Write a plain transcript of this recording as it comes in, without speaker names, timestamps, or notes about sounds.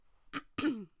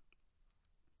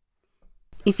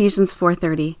Ephesians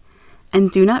 4:30. And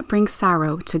do not bring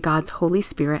sorrow to God's Holy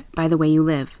Spirit by the way you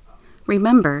live.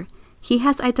 Remember, He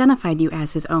has identified you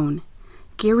as His own,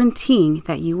 guaranteeing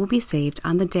that you will be saved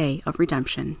on the day of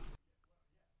redemption.